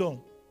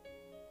 London.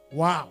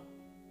 Wow.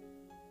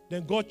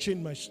 Then God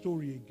changed my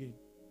story again.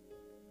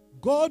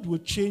 God will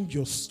change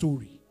your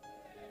story.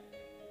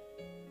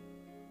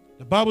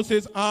 The Bible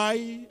says,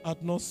 eye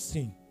hath not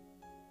seen,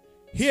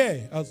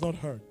 ear has not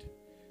heard,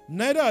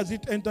 neither has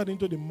it entered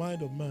into the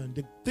mind of man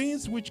the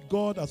things which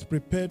God has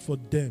prepared for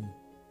them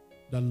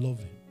that love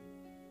him.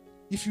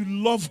 If you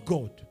love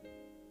God,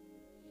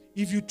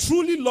 if you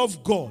truly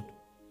love God,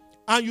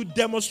 and you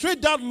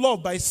demonstrate that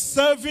love by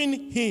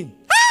serving him,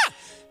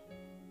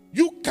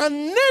 you can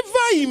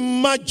never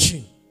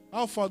imagine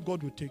how far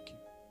God will take you.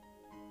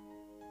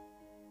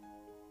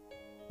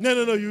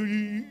 No,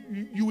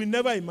 you will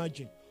never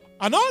imagine.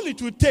 And all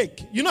it will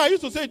take, I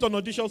used to say it on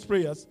auditions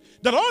prayers,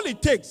 that all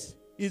it takes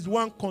is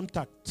one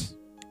contact.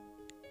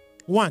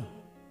 One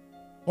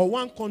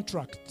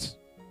contract.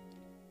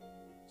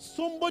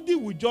 Somebody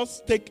will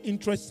just take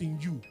interest in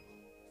you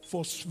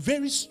for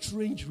very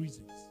strange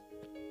reasons.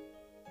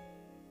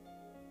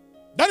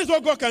 That is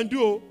what God can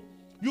do.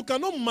 You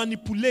cannot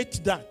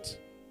manipulate that.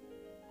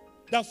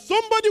 That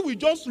somebody will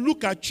just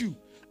look at you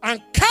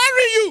and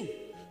carry you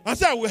and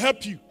say, I will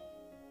help you.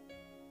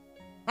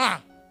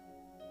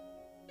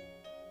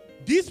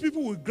 These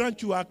people will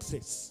grant you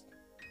access.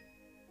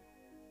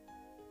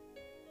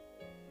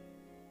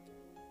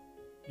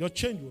 Your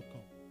change will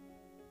come.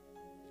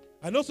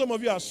 I know some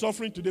of you are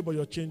suffering today, but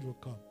your change will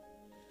come.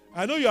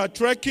 I know you are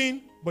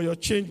trekking, but your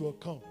change will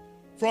come.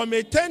 From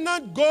a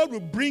tenant, God will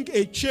bring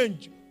a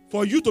change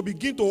for you to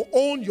begin to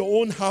own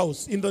your own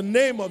house in the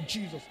name of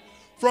Jesus.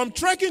 From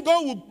trekking,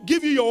 God will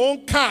give you your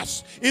own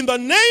cars in the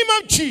name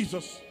of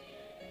Jesus.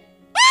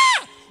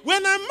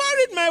 When I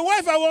married my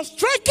wife, I was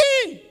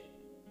trekking.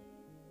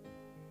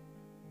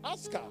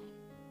 Ask her.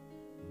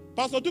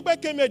 Pastor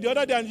Tupe came here the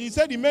other day and he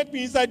said he met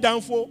me inside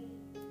Danfo.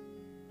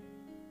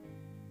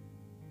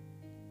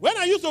 When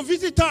I used to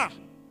visit her,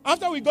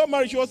 after we got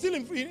married, she was still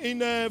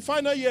in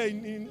final year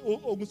in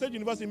Ogun State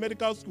University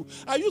Medical School.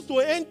 I used to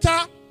enter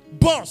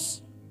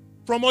bus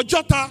from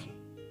Ojota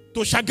to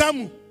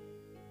Shagamu.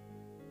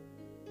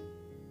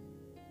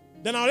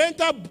 Then I'll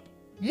enter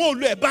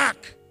Molue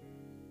back.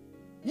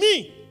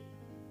 Me.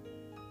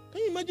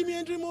 Can you imagine me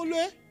entering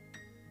Molue?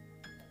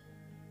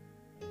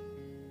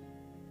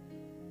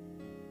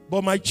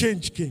 But my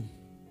change came.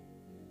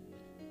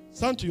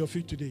 Stand to your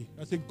feet today.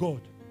 I say,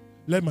 God,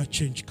 let my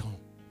change come.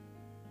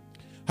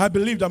 I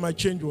believe that my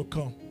change will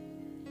come.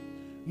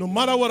 No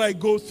matter what I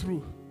go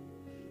through,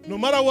 no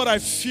matter what I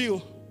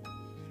feel,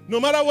 no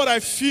matter what I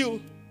feel,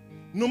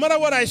 no matter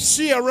what I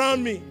see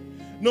around me,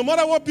 no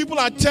matter what people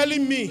are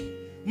telling me,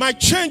 my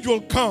change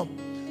will come.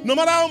 No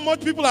matter how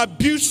much people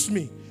abuse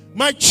me,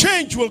 my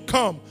change will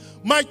come.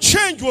 My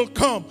change will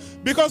come,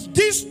 because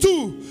these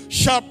too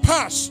shall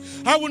pass.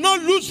 I will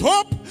not lose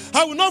hope.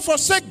 I will not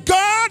forsake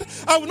God.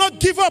 I will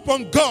not give up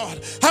on God.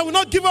 I will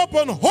not give up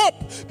on hope,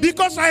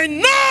 because I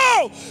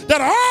know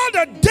that all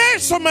the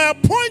days of my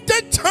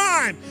appointed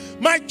time,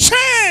 my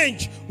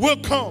change will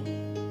come.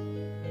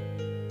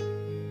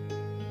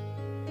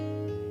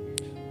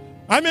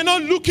 I may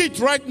not look it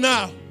right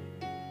now.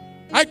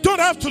 I don't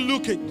have to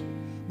look it.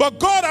 But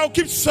God, I'll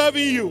keep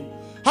serving you.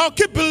 I'll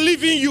keep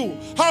believing you.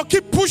 I'll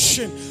keep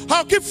pushing.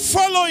 I'll keep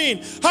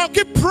following. I'll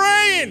keep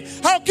praying.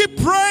 I'll keep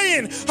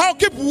praying. I'll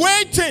keep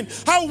waiting.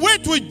 I'll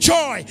wait with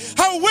joy.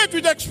 I'll wait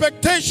with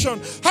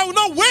expectation. I will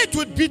not wait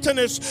with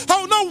bitterness.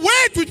 I will not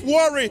wait with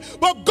worry.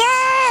 But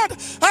God,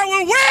 I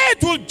will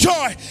wait with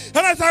joy.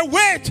 And as I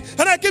wait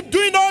and I keep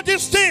doing all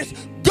these things,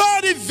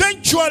 God,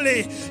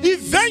 eventually,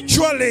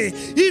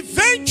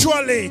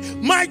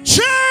 my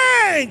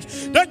change,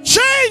 the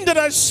change that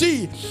I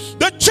see,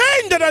 the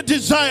change that I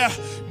desire,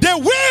 they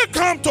will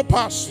come to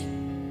pass.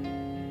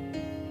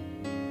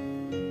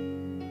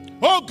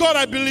 Oh God,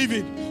 I believe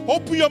it.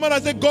 Open your mouth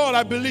and say, God,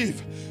 I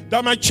believe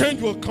that my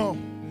change will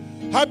come.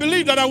 I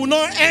believe that I will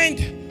not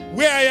end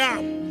where I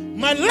am.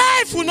 My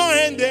life will not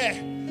end there.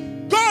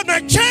 God, my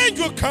change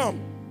will come.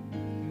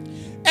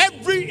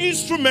 Every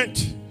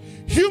instrument,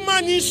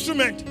 human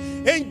instrument,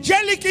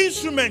 angelic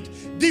instrument,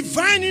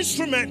 divine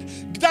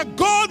instrument that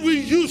God will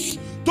use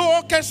to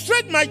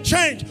orchestrate my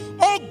change,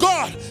 oh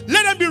God,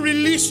 let them be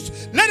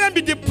released. Let them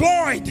be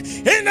deployed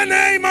in the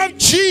name of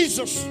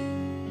Jesus.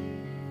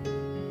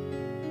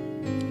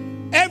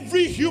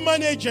 Every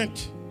human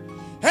agent,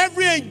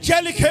 every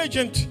angelic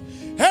agent,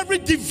 every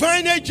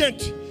divine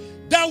agent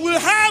that will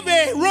have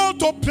a role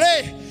to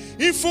play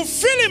in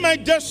fulfilling my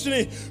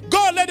destiny,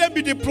 God, let them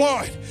be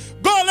deployed.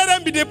 God, let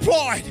them be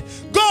deployed.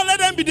 God, let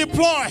them be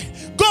deployed.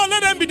 God,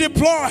 let them be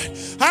deployed.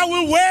 I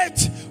will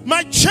wait.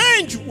 My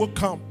change will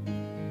come.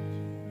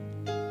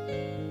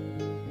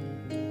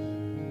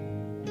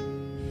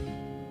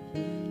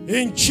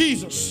 In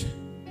Jesus'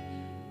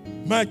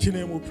 mighty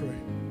name we pray.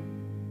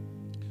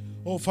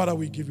 Oh, Father,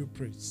 we give you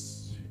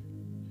praise.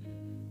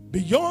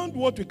 Beyond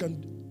what we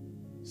can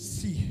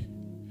see,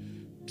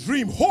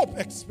 dream, hope,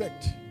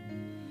 expect,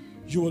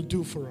 you will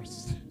do for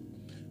us.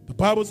 The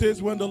Bible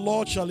says, when the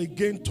Lord shall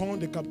again turn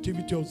the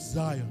captivity of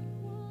Zion,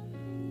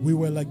 we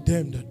were like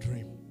them that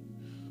dream.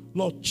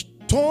 Lord,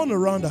 turn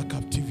around our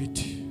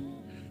captivity.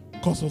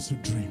 Cause us to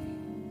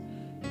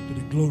dream to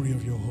the glory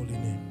of your holy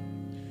name.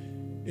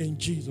 In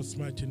Jesus'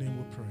 mighty name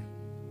we pray.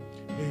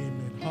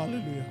 Amen.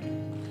 Hallelujah.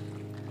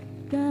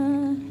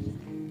 God.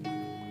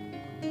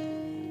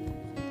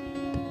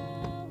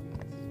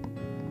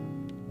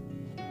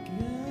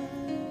 God.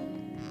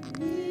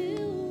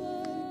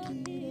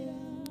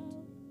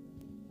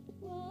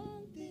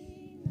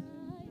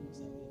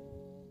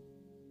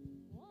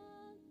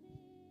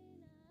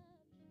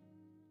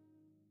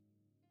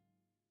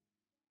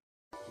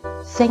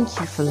 Thank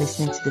you for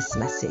listening to this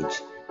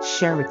message.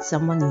 Share with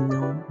someone you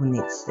know who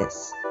needs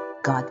this.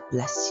 God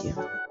bless you.